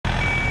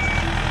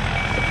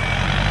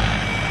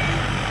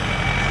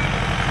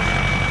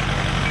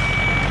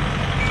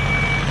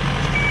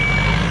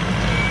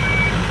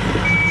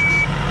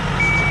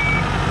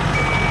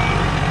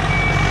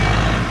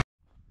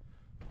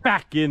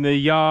back in the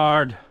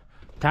yard.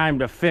 Time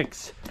to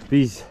fix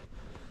these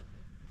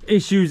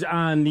issues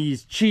on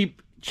these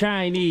cheap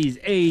Chinese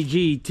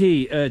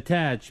AGT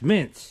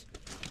attachments.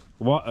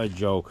 What a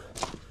joke.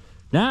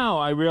 Now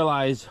I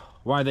realize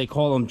why they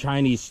call them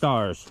Chinese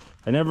stars.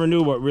 I never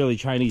knew what really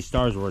Chinese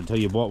stars were until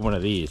you bought one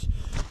of these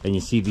and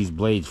you see these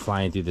blades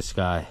flying through the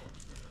sky.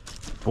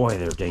 Boy,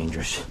 they're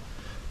dangerous.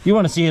 You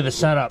want to see the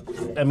setup.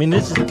 I mean,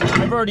 this is,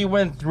 I've already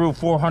went through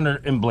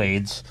 400 in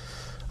blades.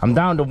 I'm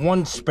down to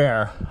one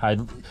spare.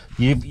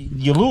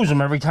 You lose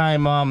them every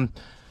time. And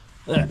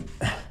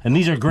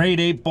these are grade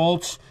 8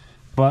 bolts,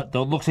 but it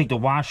looks like the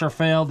washer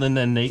failed and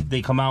then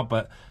they come out.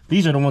 But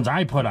these are the ones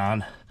I put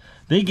on.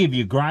 They give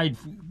you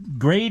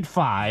grade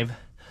 5.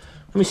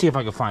 Let me see if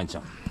I can find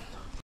some.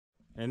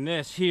 And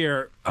this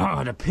here,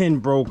 the pin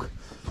broke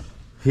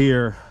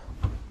here.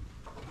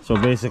 So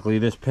basically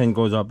this pin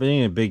goes up. It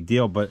ain't a big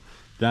deal, but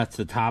that's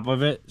the top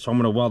of it. So I'm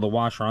going to weld the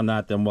washer on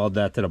that, then weld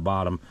that to the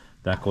bottom.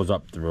 That goes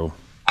up through.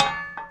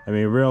 I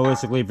mean,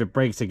 realistically, if it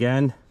breaks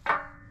again,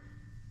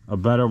 a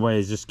better way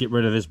is just get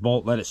rid of this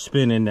bolt, let it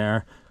spin in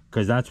there.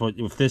 Because that's what,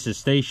 if this is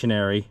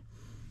stationary,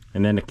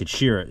 and then it could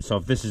shear it. So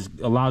if this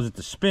allows it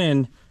to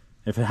spin,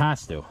 if it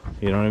has to,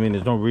 you know what I mean?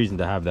 There's no reason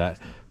to have that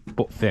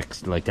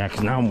fixed like that,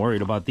 because now I'm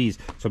worried about these.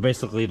 So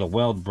basically the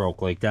weld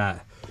broke like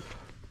that.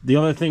 The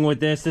other thing with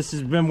this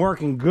has been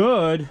working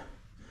good,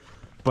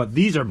 but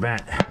these are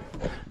bent.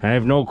 I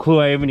have no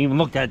clue. I haven't even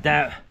looked at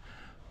that,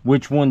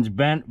 which one's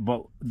bent,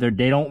 but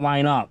they don't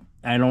line up.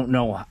 I don't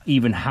know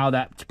even how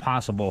that's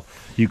possible.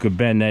 You could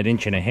bend that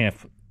 1.5 inch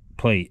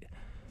plate.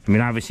 I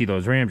mean, obviously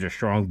those rams are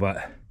strong,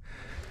 but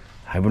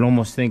I would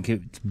almost think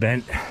it's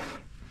bent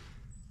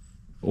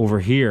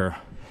over here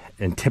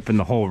and tipping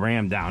the whole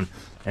ram down,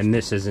 and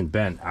this isn't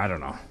bent. I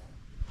don't know.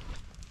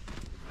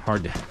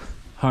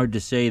 Hard to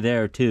say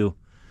there too.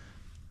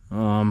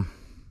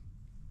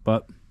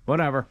 But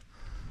whatever.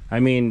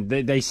 I mean,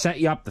 they set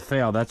you up to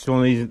fail. That's the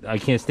only reason I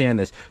can't stand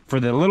this. For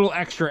the little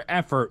extra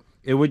effort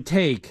it would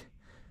take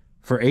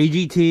for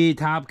AGT,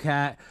 Top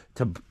Cat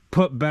to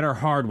put better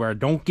hardware.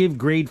 Don't give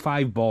grade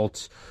 5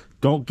 bolts.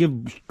 Don't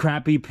give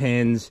crappy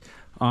pins.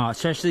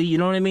 Especially, you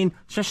know what I mean?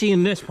 Especially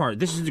in this part.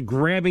 This is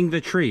grabbing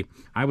the tree.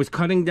 I was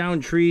cutting down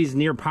trees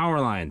near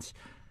power lines.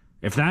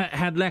 If that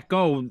had let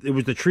go, it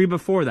was the tree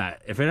before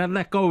that. If it had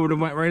let go, it would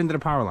have went right into the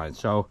power line.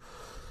 So,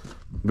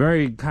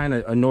 very kind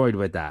of annoyed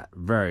with that.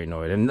 Very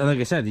annoyed. And like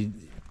I said,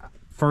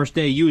 first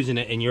day using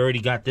it and you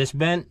already got this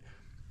bent.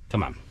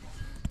 Come on.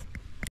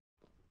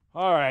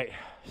 All right.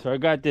 So I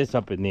got this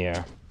up in the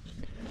air.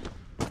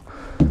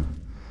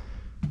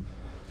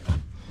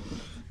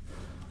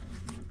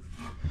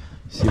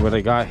 See what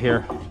I got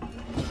here?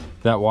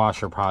 That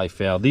washer probably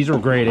failed. These were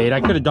grade 8. I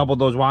could have doubled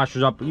those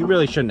washers up, but you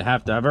really shouldn't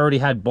have to. I've already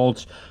had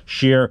bolts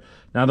shear.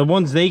 Now the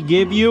ones they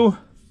give you,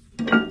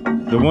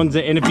 the ones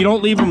that, and if you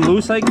don't leave them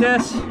loose like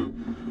this,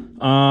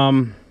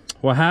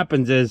 what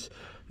happens is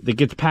it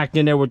gets packed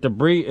in there with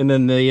debris, and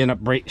then they end up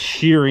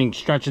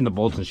stretching the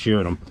bolts and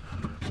shearing them.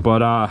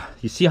 But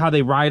you see how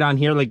they ride on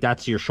here like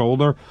that's your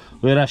shoulder?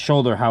 Look at that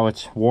shoulder, how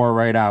it's wore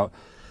right out.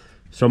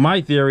 So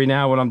my theory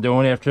now, what I'm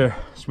doing after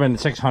spending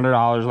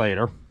 $600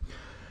 later,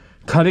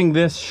 cutting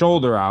this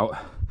shoulder out,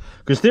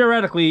 because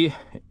theoretically,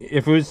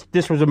 if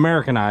this was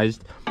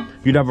Americanized,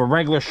 you'd have a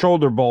regular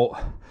shoulder bolt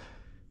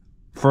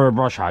for a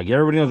brush hog.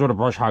 Everybody knows what a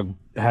brush hog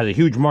has: a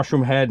huge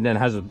mushroom head and then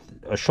has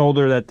a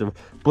shoulder that the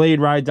blade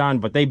rides on,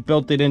 but they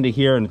built it into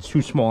here and it's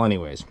too small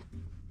anyways.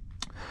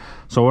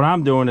 So what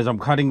I'm doing is I'm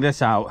cutting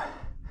this out,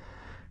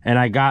 and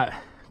I got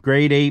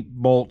grade 8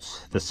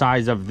 bolts the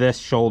size of this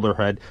shoulder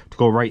head to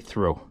go right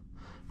through.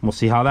 We'll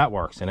see how that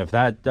works, and if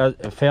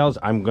it fails,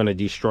 I'm gonna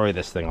destroy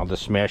this thing. I'll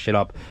just smash it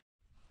up.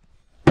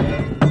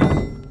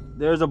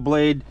 There's a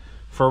blade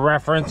for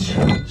reference.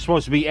 It's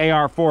supposed to be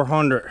AR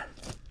 400.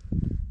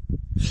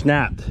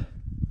 Snapped.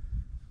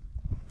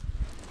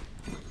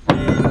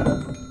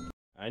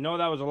 I know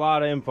that was a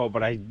lot of info,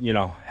 but I,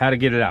 had to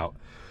get it out.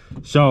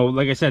 So,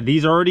 like I said,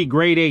 these are already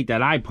grade 8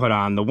 that I put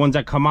on. The ones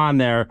that come on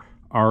there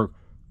are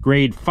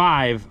grade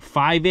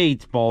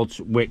 5/8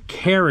 bolts with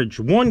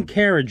one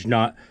carriage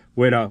nut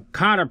with a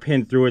cotter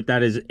pin through it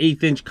that is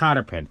 1/8 inch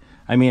cotter pin.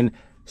 I mean,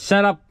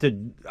 set up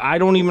to, I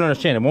don't even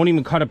understand. It won't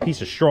even cut a piece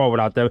of straw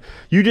without them.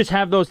 You just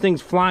have those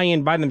things fly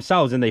in by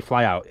themselves and they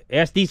fly out.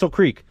 Ask Diesel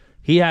Creek.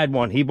 He had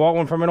one. He bought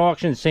one from an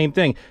auction. Same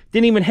thing.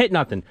 Didn't even hit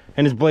nothing.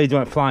 And his blades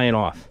went flying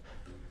off.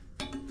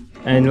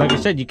 And like I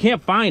said, you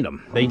can't find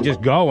them. They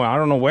just go. I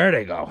don't know where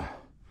they go.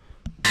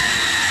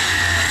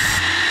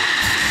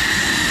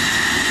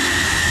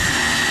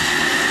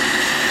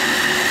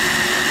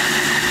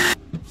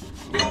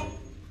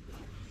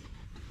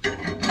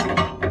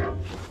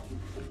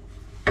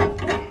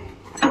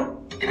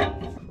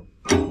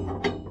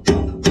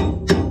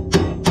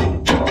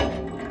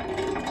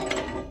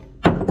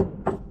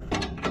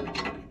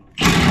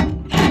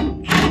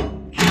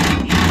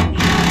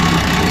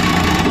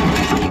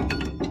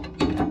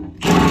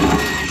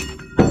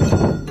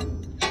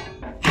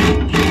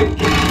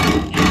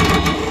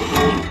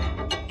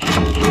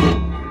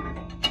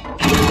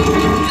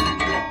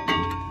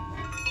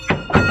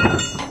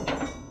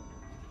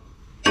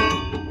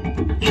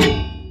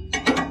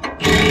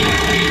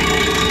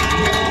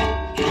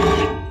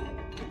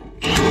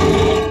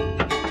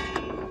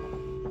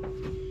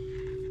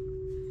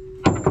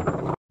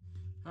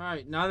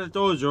 now that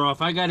those are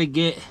off, I gotta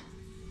get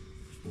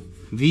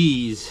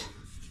these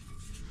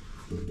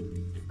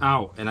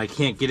out, and I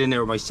can't get in there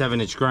with my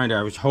 7-inch grinder.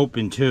 I was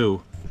hoping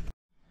to,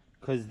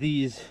 because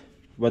these,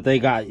 what they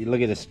got,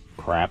 look at this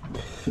crap.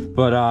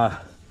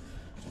 But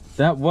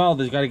that weld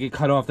has got to get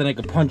cut off, then I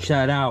can punch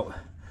that out.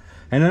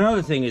 And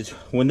another thing is,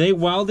 when they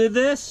welded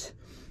this,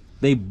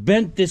 they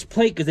bent this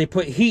plate because they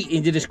put heat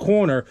into this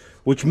corner,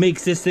 which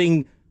makes this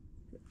thing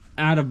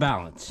out of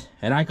balance.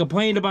 And I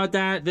complained about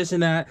that, this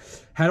and that,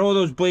 had all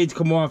those blades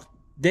come off.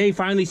 They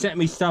finally sent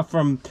me stuff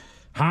from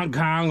Hong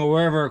Kong or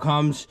wherever it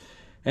comes,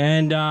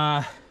 and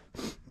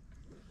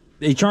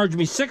they charged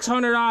me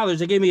 $600.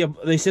 They gave me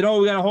they said,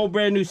 oh, we got a whole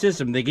brand new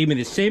system. They gave me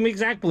the same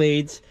exact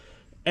blades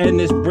and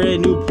this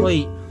brand new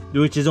plate,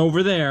 which is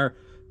over there,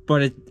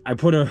 but I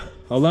put a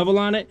level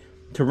on it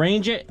to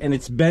range it, and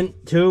it's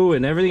bent too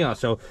and everything else.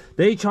 So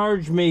they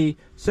charged me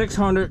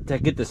 $600 to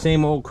get the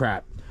same old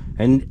crap.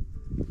 And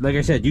like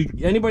I said,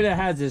 anybody that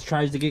has this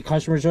tries to get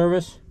customer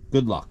service,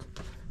 good luck.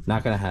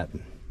 Not gonna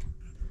happen.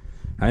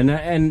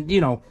 And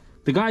you know,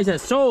 the guys that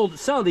sell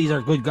these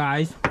are good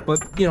guys,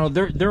 but you know,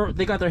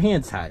 they got their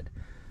hands tied.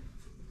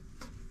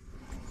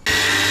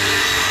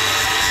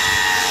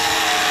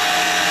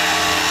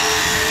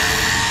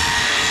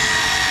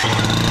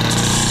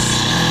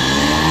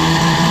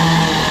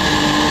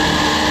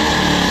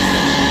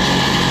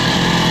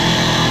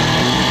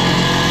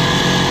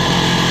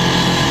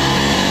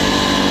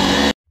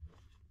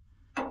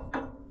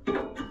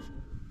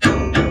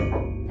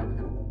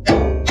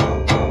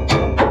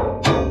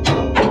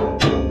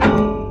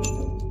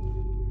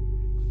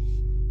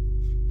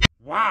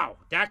 Wow,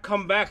 that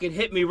come back and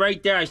hit me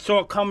right there. I saw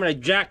it coming. I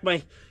jacked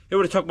it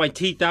would have took my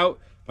teeth out.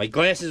 My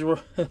glasses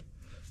were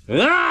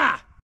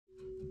ah!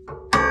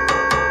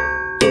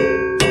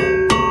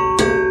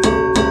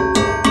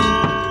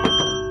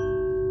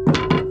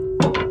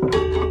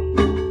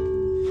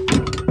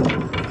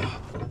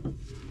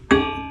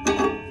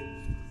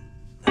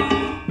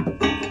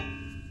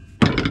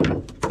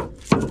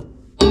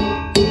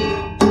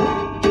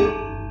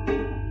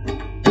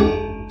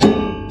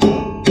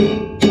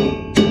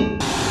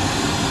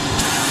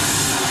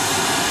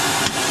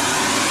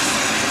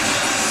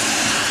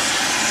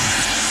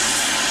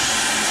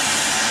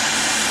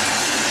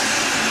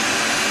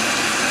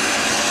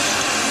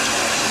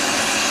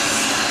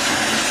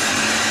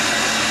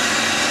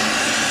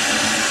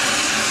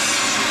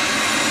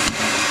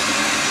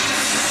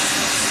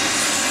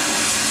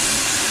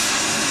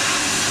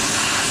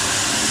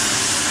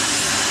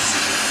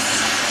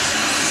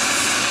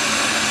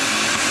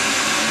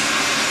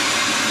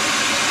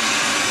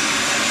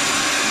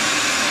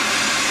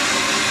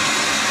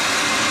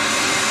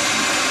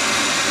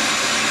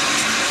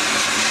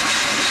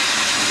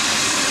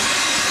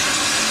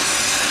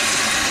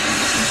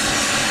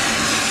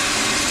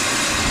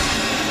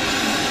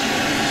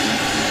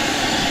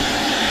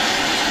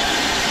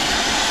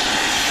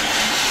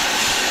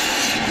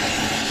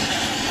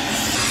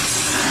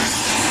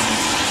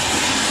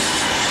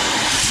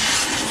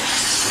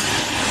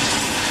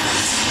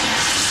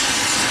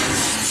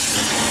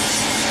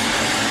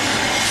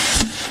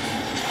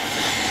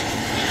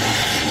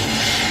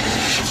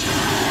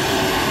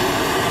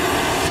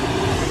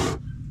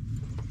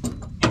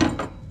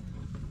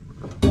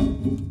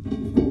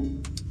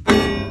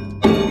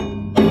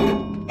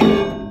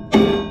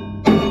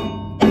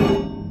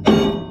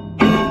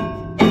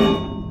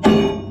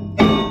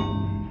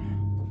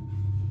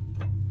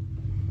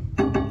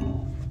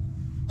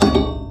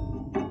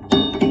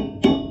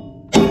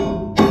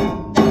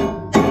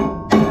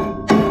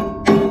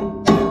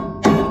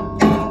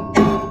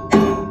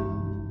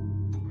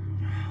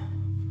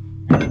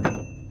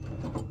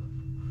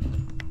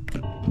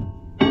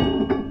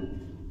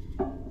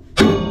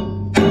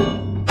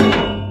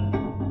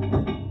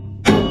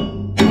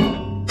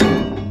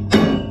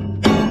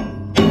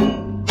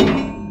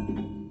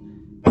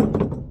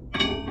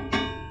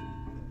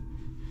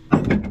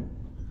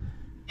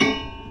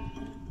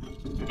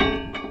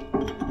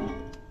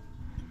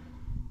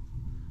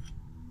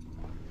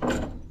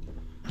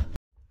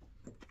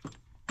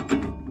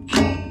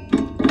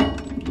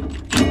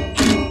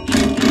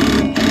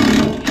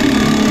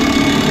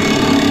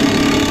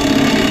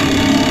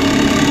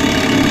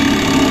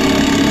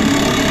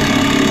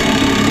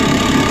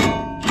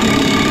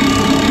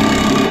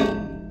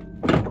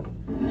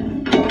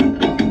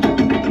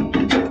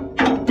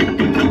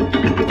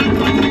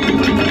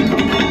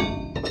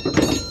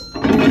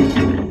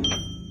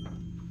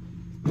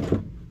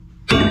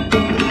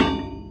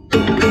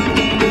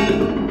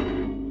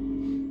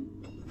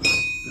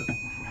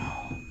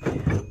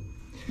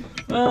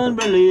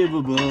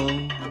 Unbelievable.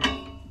 I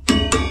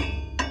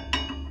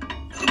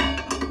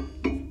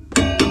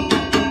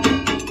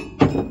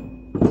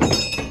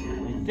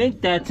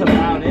think that's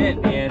about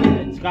it,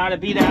 man. It's gotta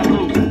be that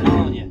loose, I'm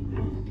telling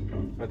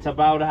you. That's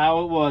about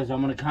how it was.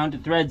 I'm gonna count the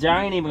threads.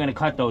 I ain't even gonna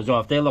cut those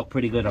off. They look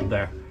pretty good up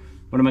there.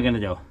 What am I gonna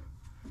do?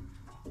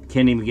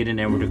 Can't even get in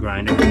there with the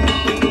grinder.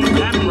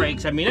 That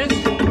breaks. I mean, it's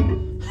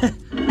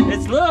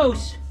it's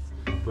loose,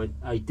 but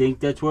I think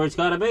that's where it's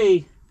gotta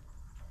be.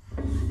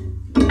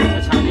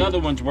 That's how the other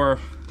ones were.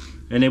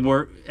 And they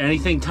were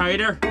anything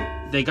tighter,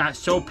 they got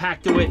so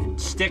packed with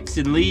sticks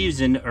and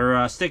leaves and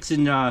sticks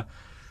and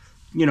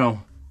you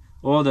know,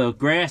 all the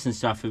grass and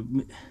stuff.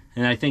 And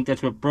I think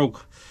that's what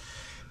broke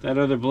that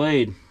other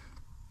blade.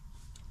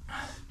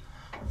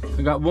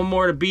 I got one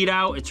more to beat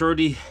out. It's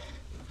already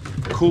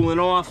cooling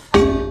off.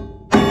 There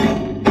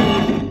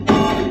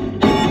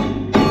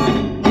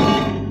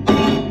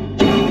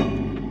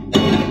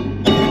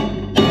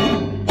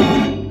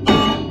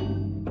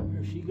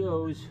she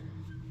goes.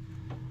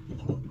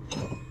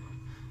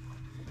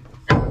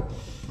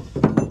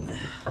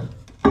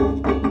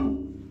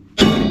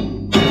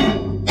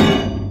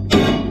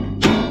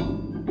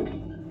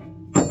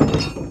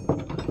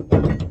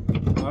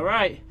 All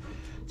right,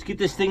 let's get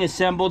this thing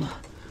assembled.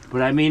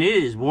 But I mean, it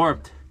is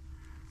warped.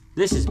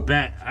 This is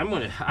bent. I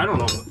don't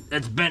know if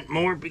that's bent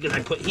more because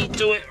I put heat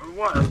to it or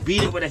what, or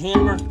beat it with a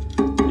hammer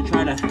to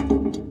try to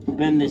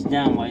bend this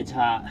down while it's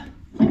hot.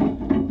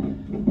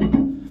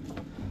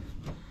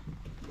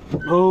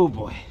 Oh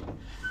boy.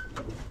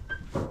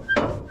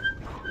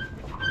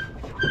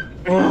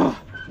 Ugh.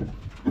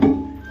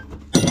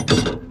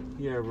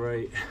 Yeah,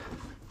 right.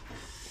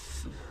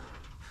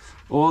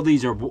 All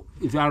these are, I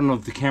don't know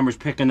if the camera's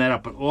picking that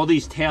up, but all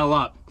these tail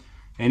up.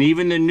 And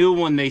even the new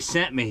one they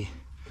sent me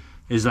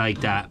is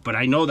like that. But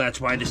I know that's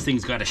why this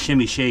thing's got a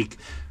shimmy, shake,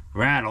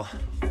 rattle.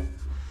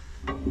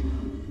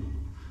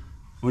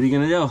 What are you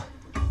gonna do?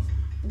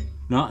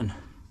 Nothing.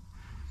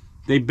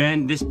 They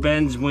bend, this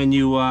bends when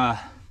you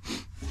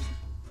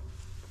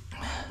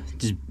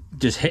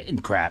just hitting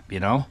crap,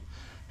 you know?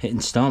 Hitting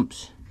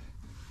stumps.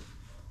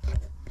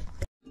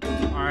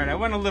 Alright, I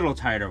went a little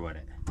tighter with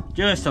it.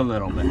 Just a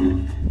little bit.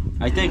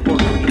 I think we'll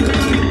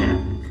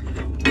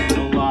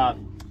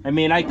I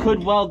mean, I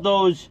could weld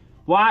those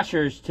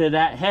washers to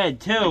that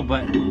head too,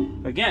 but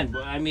again,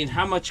 I mean,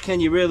 how much can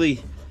you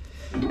really,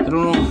 I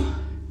don't know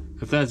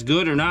if that's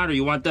good or not, or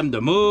you want them to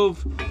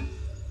move.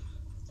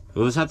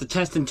 We'll just have to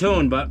test and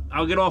tune, but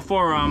I'll get all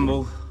four on,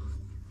 we'll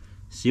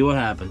see what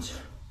happens.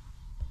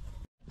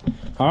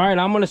 All right,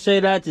 I'm gonna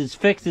say that's as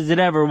fixed as it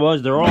ever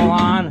was. They're all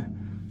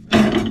on.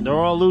 They're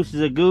all loose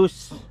as a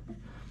goose,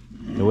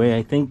 the way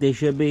I think they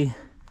should be.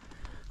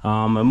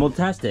 And we'll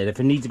test it. If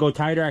it needs to go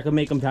tighter, I can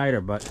make them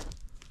tighter, but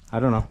I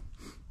don't know.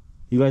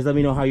 You guys let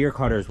me know how your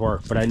cutters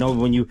work. But I know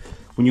when you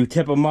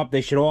tip them up,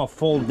 they should all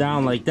fold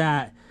down like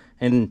that.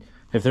 And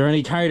if they're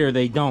any tighter,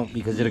 they don't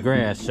because of the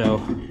grass. So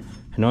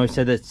I know I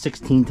said that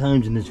 16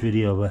 times in this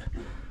video, but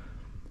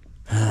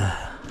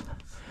I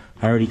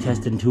already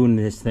tested and tuned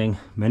this thing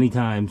many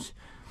times.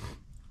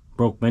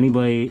 Broke many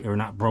blades, or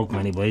not broke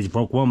many blades,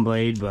 broke one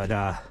blade, but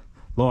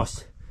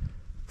lost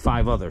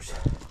 5 others.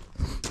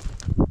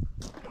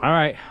 All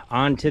right,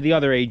 on to the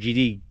other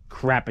AGT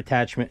crap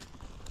attachment.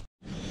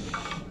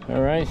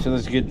 All right, so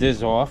let's get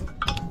this off.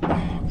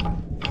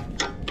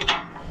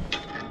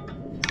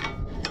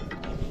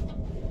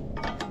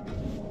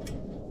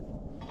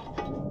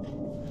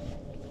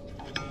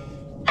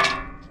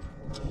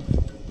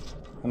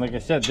 And like I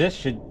said,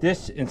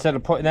 this instead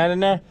of putting that in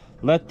there,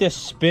 let this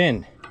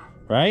spin,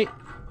 right?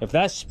 If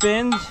that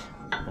spins,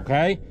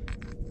 okay,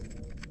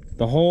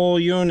 the whole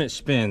unit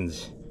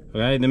spins,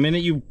 okay? The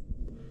minute you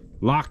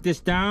lock this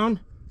down,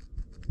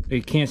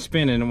 it can't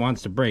spin and it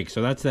wants to break.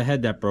 So that's the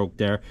head that broke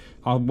there.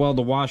 I'll weld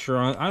the washer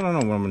on. I don't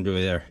know what I'm gonna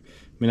do there.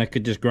 I mean, I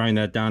could just grind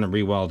that down and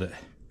re-weld it.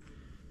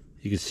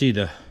 You can see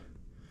the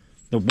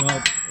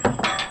weld.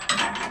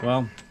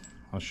 Well,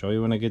 I'll show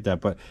you when I get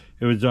that, but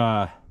it was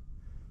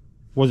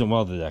wasn't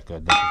welded that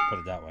good. Let's just put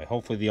it that way.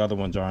 Hopefully the other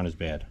ones aren't as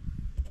bad.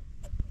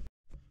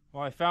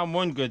 Well, I found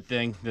one good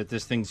thing that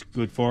this thing's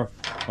good for,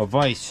 a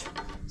vise.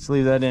 Let's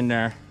leave that in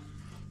there.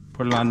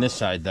 Put it on this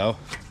side though,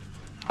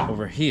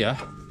 over here.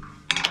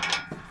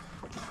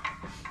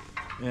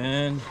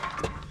 And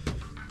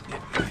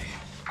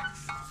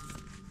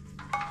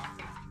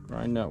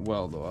grind that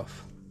weld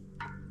off.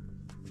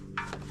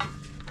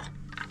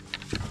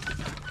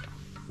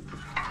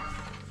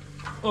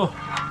 Oh,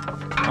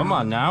 come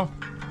on now.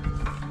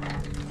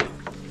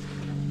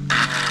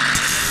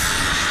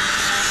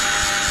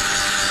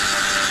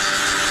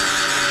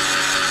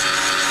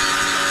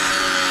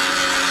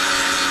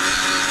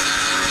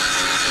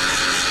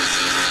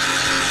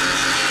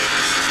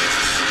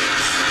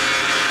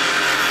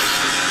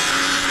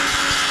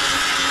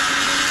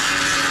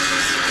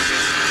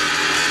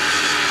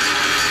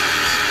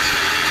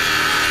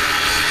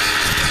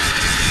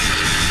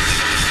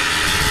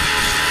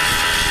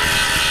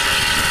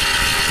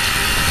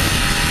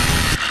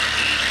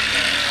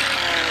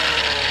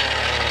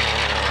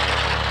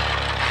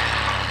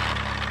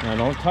 Now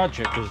don't touch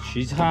it because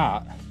she's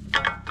hot.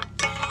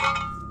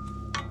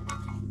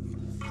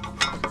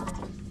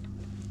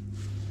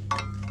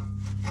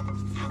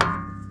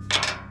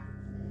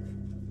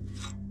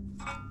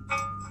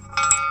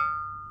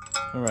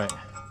 All right,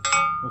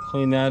 we'll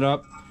clean that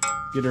up,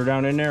 get her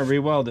down in there,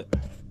 re-weld it.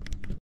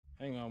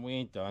 Hang on, we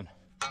ain't done.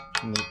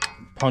 I'm gonna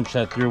punch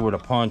that through with a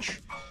punch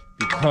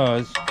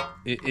because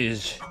it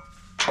is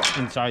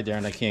inside there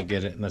and I can't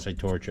get it unless I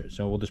torch it.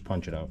 So we'll just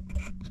punch it out.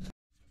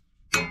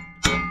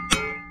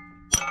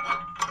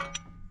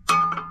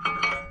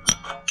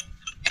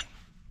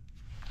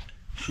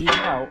 she's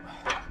out.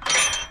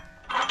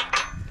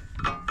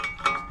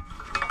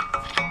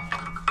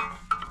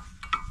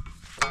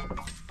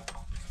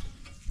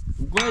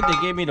 I'm glad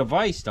they gave me the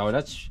vise though.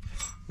 That's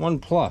one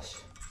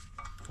plus.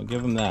 I'll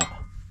give them that.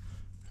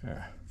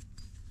 There.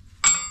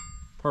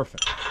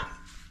 Perfect.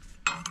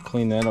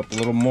 Clean that up a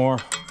little more.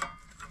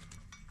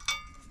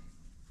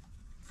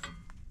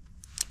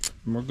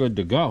 And we're good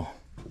to go.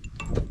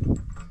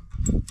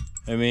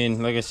 I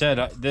mean, like I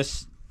said,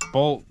 this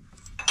bolt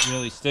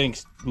really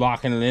stinks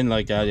locking it in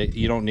like that.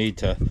 You don't need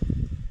to.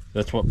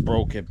 That's what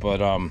broke it,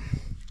 but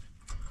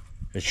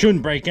it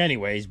shouldn't break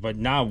anyways. But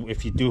now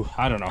if you do,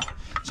 I don't know.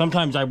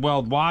 Sometimes I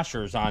weld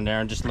washers on there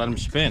and just let them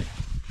spin.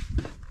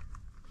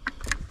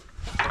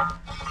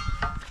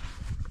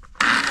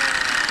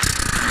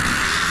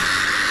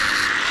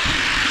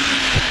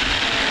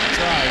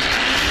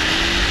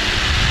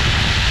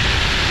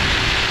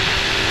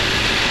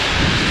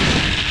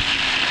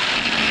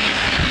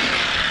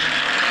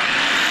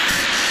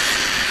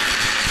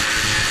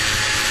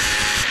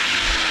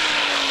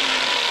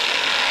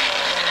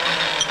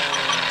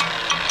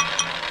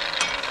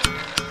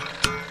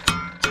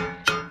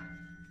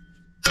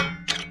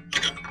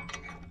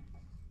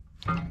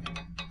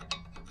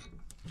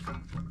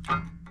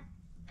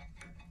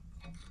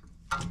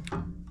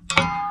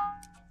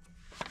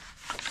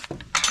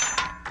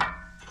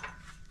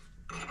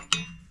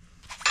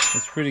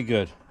 It's pretty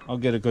good. I'll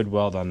get a good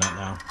weld on that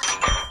now.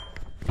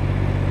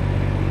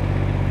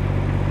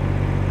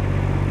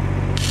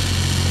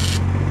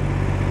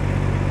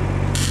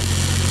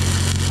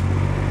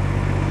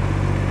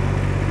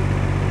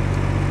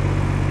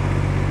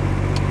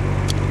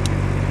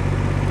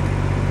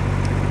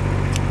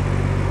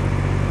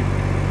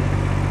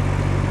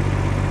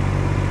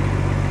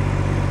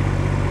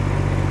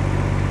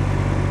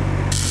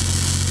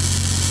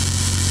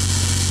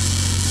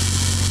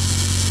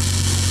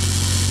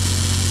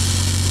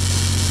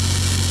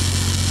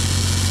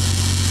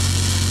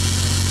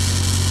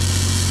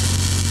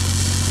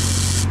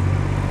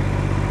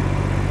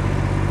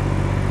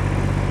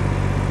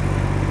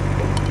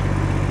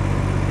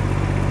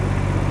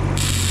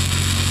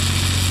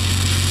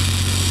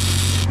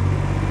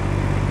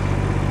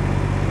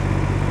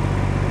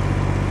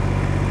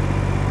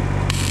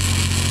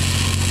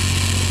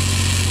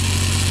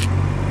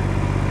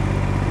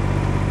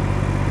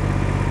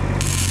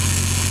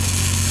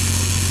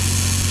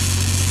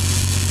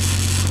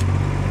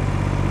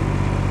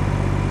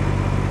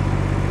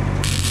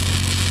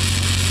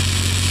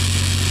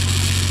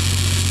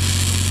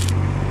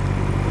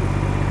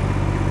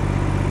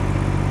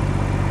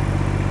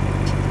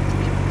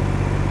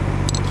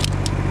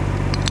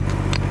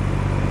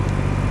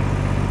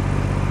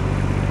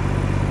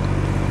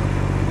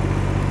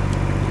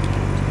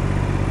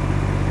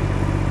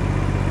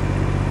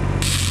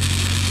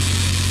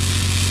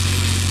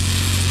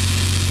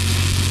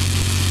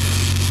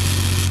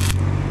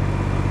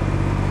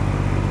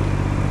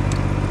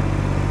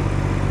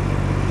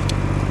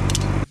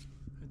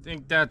 I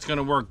think that's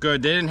gonna work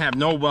good. They didn't have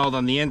no weld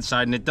on the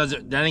inside, and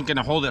that ain't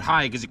gonna hold it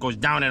high because it goes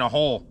down in a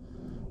hole.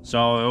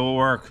 So it will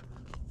work,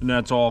 and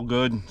that's all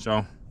good.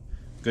 So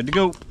good to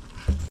go.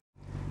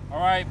 All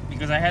right,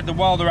 because I had the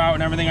welder out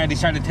and everything, I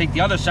decided to take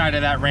the other side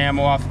of that ram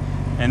off,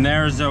 and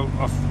there's a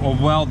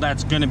weld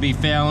that's gonna be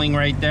failing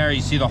right there.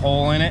 You see the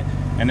hole in it,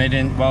 and they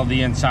didn't weld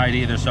the inside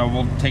either. So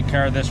we'll take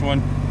care of this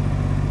one,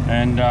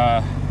 and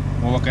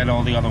we'll look at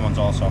all the other ones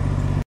also.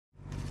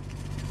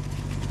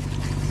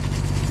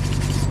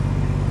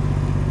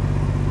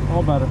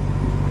 All better.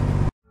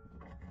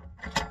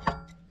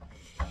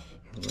 All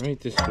right,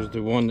 this was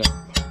the one that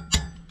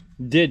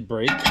did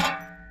break.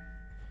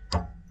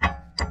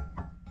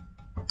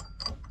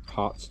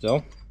 Hot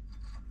still.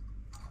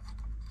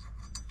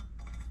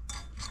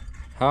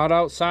 Hot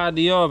outside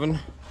the oven.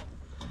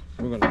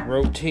 We're gonna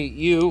rotate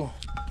you.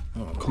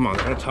 Oh, come on,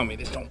 don't tell me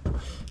this don't.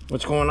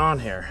 What's going on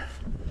here?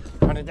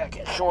 How did that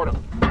get shorter?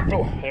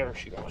 Oh, there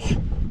she goes.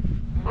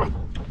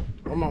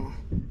 Come on.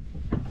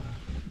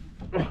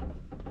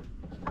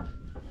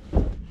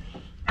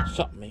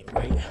 Something ain't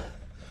right.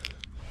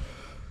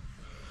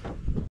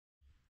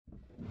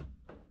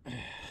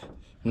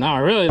 Now I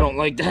really don't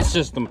like that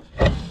system,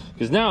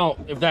 because now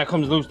if that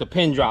comes loose, the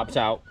pin drops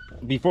out.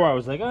 Before I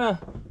was like,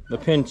 the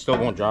pin still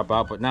won't drop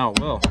out, but now it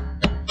will.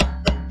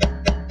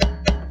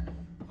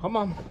 Come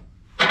on.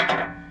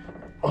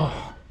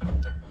 Oh,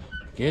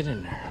 get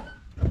in there.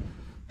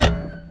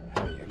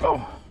 There you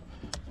go.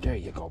 There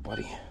you go,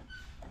 buddy.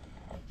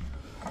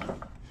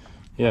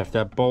 Yeah, if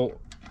that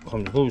bolt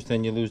comes loose,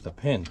 then you lose the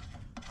pin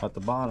at the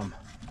bottom.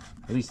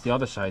 At least the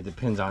other side, the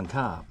pin's on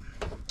top.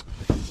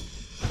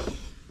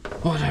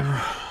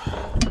 Whatever.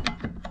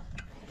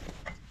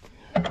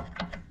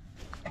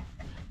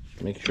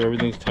 Just make sure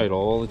everything's tight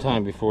all the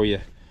time before you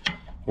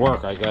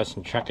work, I guess,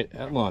 and check it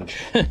at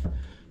lunch.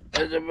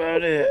 That's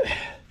about it.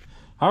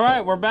 All right,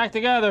 we're back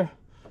together.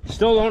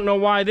 Still don't know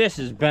why this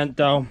is bent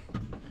though.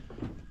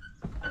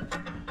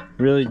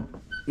 Really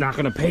not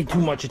gonna pay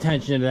too much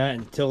attention to that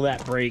until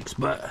that breaks,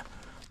 but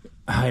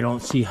I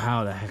don't see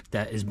how the heck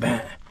that is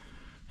bent.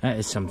 That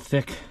is some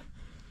thick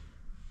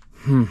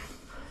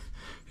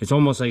It's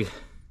almost like,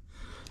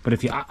 but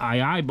if I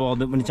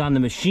eyeballed it when it's on the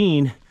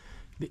machine,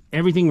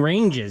 everything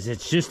ranges.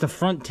 It's just the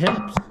front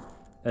tips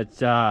that's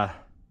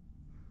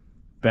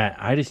bent.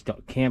 I just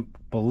can't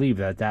believe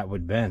that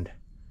would bend.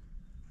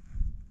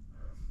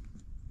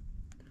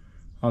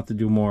 I'll have to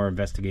do more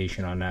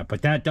investigation on that,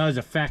 but that does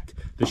affect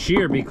the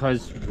shear,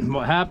 because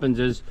what happens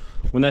is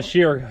when that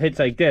shear hits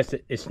like this,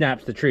 it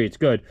snaps the tree. It's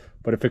good,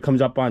 but if it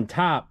comes up on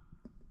top,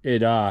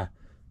 it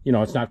you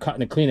know, it's not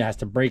cutting it clean. It has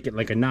to break it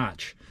like a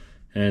notch,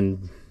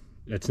 and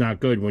it's not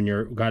good when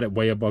you're got it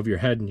way above your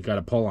head and you got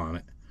to pull on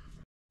it.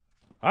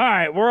 All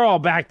right, we're all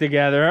back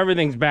together.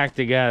 Everything's back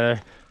together.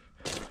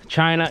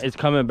 China is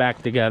coming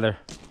back together.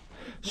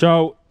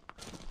 So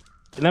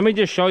let me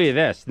just show you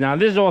this. Now,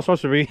 this is all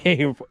supposed to be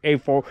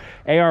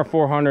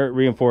AR400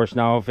 reinforced.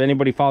 Now, if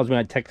anybody follows me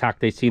on TikTok,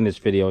 they've seen this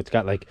video. It's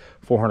got like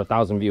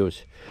 400,000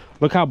 views.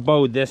 Look how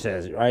bowed this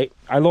is, right?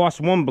 I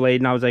lost one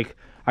blade, and I was like,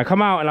 I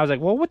come out, and I was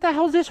like, well, what the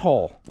hell is this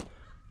hole?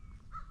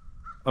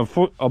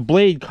 A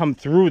blade come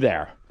through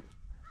there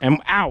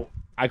and out.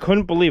 I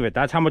couldn't believe it.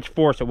 That's how much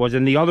force it was.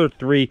 And the other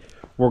three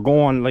were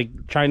going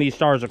like Chinese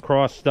stars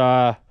across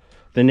the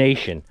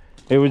nation.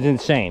 It was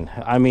insane.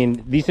 I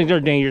mean, these things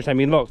are dangerous. I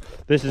mean, look,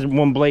 this is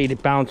one blade.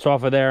 It bounced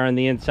off of there on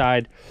the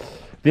inside.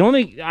 The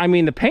only, I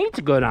mean, the paint's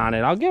good on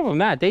it. I'll give them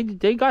that. They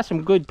got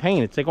some good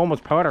paint. It's like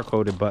almost powder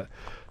coated. But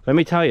let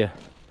me tell you,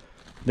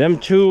 them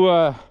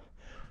two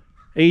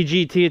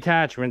AGT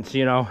attachments,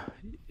 you know,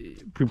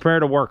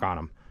 prepare to work on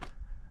them.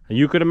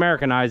 You could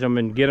Americanize them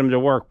and get them to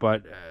work,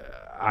 but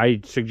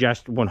I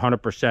suggest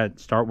 100%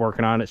 start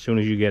working on it as soon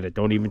as you get it.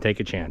 Don't even take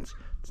a chance.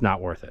 It's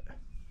not worth it.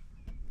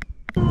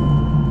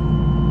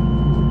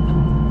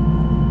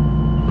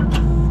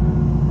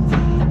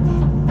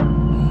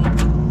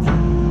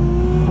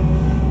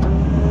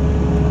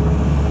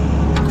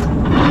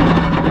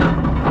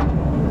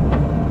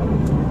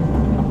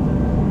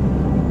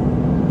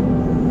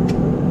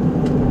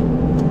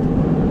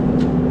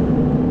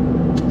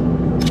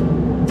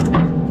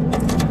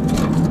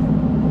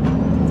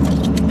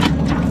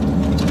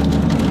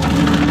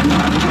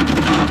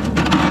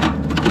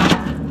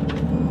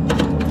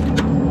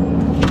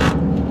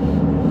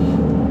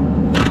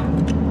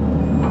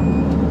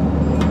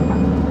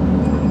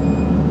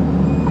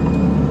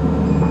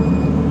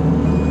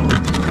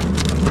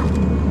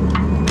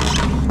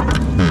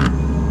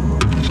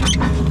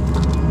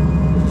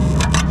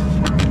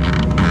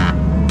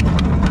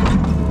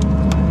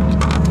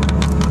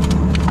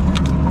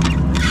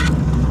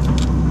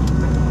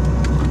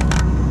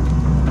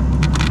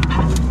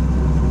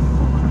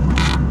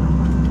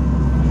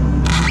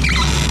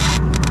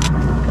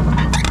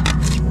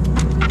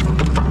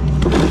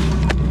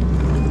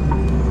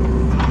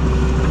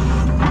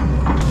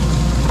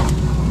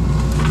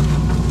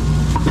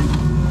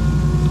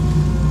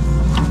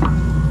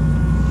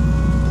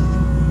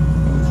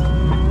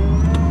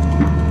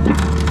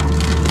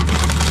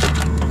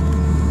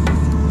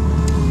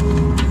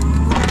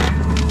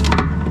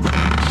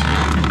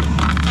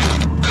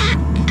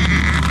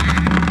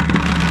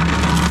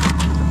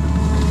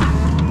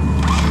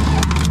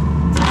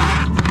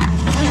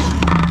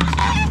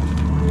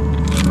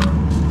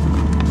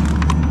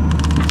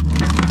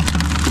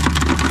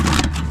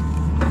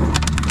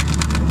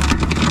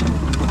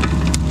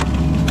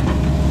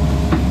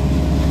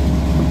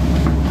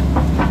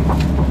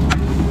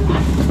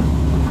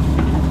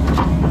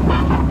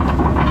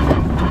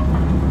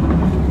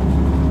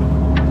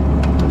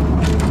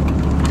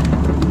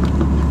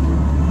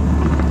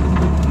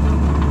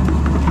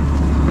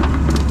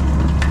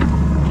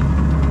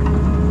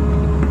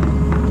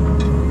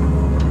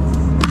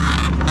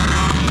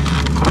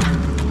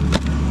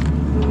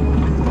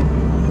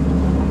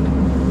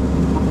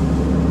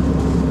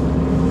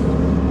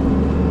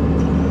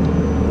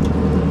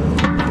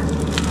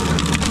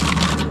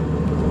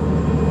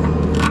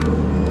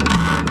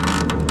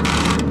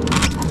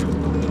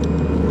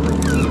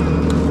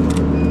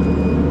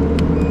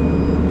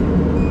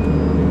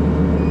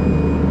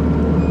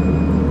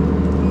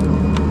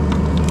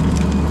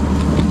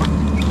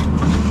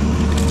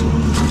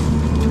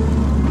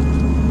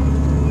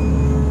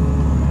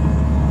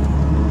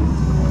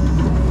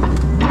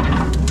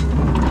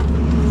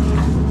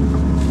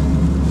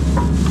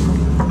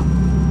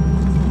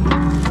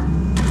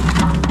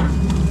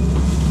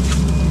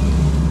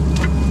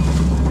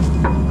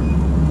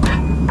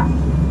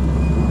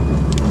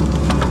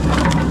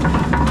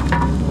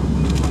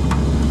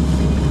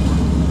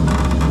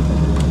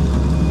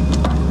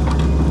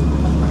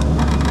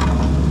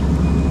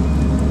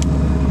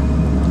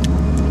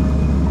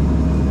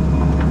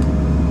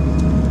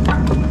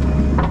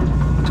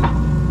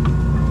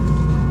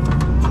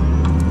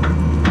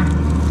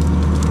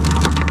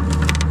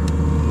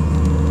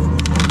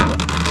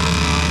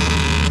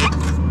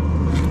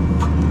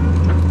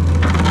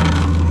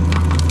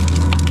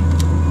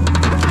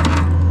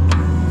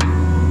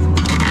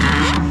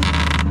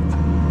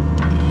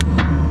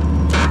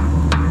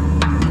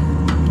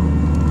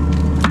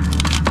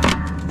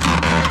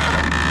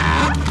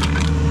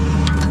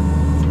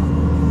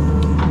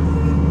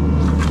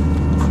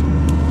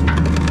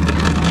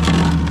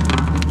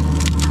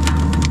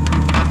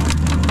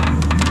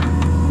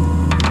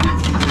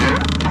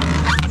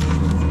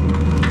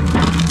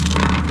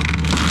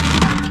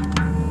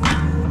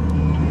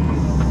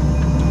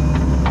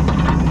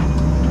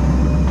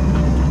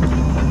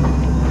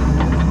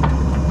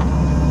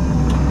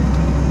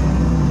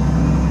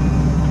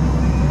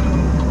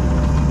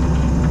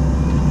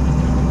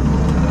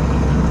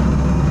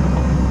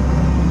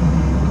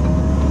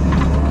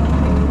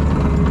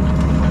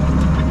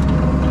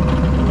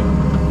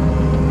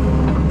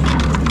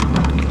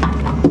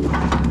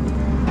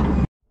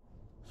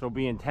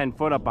 being 10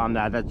 foot up on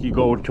that, you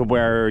go to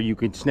where you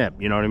could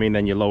snip, you know what I mean?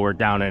 Then you lower it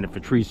down, and if a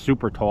tree's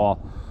super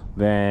tall,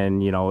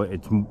 then you know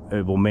it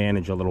will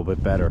manage a little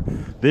bit better.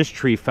 This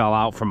tree fell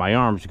out from my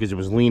arms because it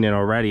was leaning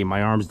already.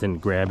 My arms didn't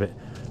grab it,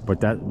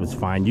 but that was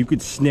fine. You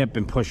could snip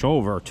and push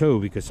over too,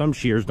 because some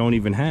shears don't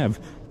even have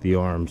the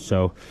arms.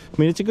 So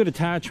I mean, it's a good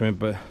attachment,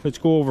 but let's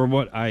go over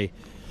what I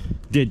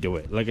did to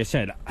it. Like I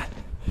said,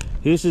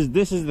 this is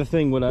the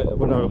thing. What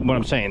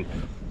I'm saying,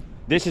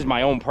 this is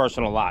my own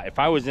personal lot. If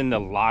I was in the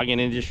logging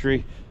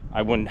industry,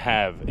 I wouldn't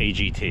have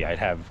AGT. I'd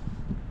have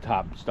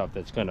top stuff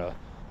that's gonna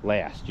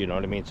last, you know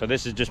what I mean? So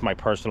this is just my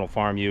personal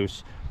farm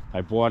use.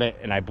 I bought it,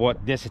 and I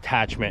bought this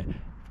attachment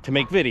to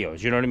make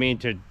videos, you know what I mean?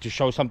 To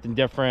show something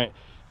different,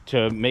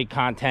 to make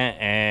content,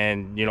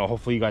 and you know,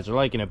 hopefully you guys are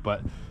liking it.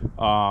 But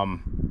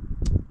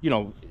you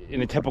know,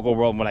 in a typical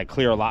world, when I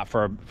clear a lot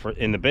for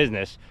in the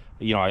business,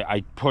 you know,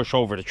 I push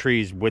over the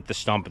trees with the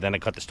stump, and then I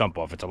cut the stump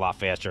off. It's a lot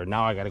faster.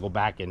 Now I got to go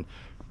back and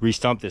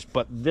re-stump this.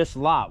 But this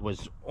lot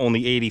was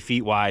only 80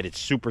 feet wide. It's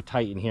super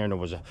tight in here, and there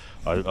was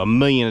a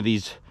million of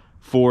these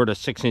 4 to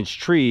 6 inch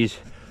trees.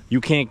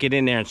 You can't get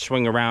in there and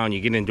swing around.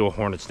 You get into a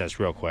hornet's nest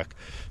real quick.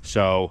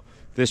 So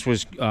this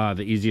was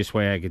the easiest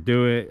way I could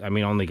do it. I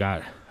mean, only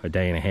got a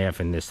day and a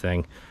half in this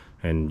thing,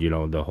 and you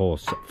know, the whole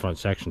front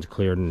section's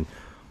cleared. And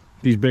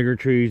these bigger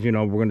trees, you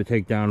know, we're going to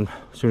take down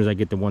as soon as I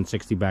get the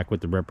 160 back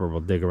with the ripper. We'll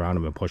dig around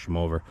them and push them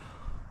over.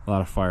 A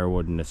lot of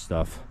firewood in this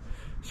stuff.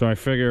 So I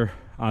figure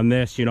on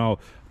this, you know,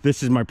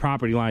 this is my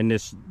property line.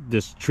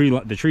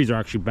 The trees are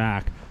actually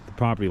back. The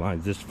property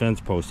lines, this fence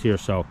post here.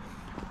 So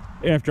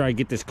after I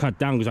get this cut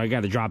down, because I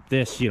got to drop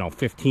this, you know,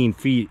 15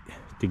 feet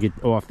to get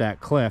off that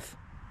cliff,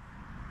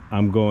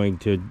 I'm going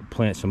to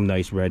plant some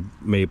nice red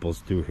maples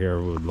through here.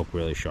 It would look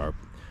really sharp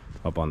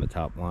up on the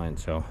top line.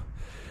 So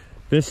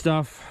this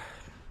stuff,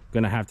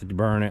 gonna have to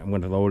burn it. I'm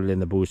gonna load it in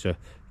the busa,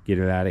 get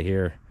it out of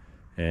here,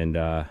 and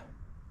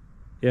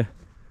yeah.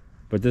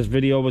 But this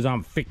video was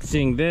on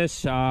fixing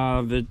this.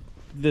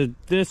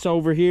 This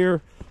over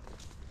here,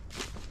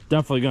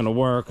 definitely gonna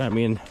work. I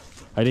mean,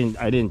 I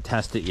didn't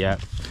test it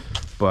yet,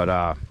 but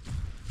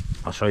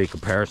I'll show you a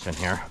comparison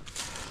here.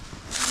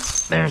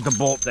 There's the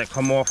bolt that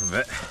come off of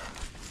it.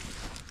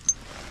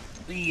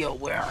 Leo,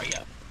 where are you?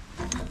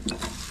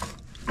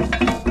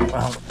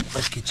 Well,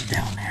 let's get you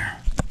down there.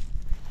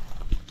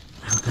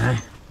 Okay.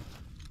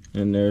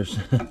 And there's,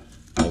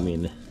 I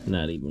mean,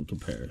 not even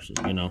comparison,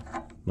 you know.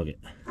 Look at.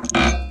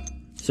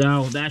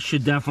 So that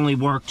should definitely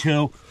work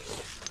too.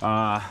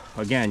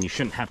 Again, you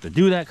shouldn't have to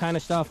do that kind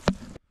of stuff.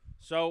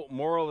 So,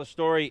 moral of the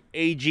story,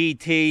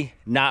 AGT,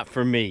 not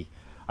for me.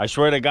 I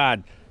swear to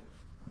God,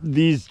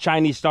 these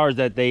Chinese stars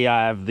that they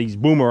have, these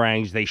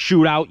boomerangs, they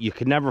shoot out, you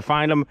could never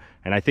find them,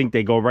 and I think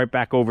they go right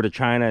back over to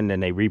China, and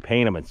then they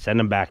repaint them and send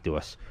them back to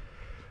us.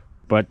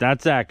 But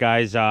that's that,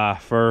 guys.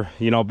 For,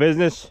 you know,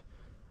 business,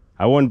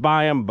 I wouldn't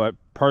buy them, but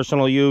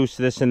personal use,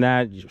 this and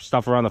that,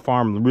 stuff around the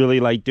farm, really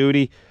light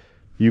duty,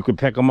 you could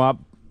pick them up,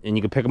 and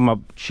you can pick them up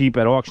cheap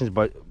at auctions.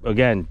 But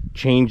again,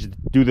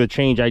 do the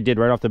change I did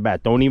right off the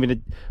bat. Don't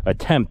even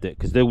attempt it,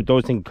 because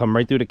those things come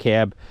right through the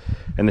cab.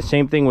 And the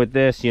same thing with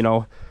this, you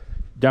know,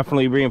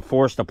 definitely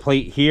reinforce the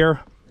plate here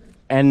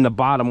and the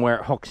bottom where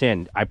it hooks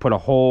in. I put a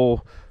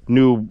whole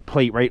new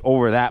plate right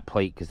over that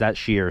plate, because that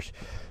shears,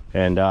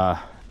 and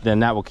then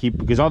that will keep,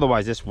 because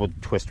otherwise this will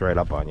twist right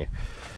up on you.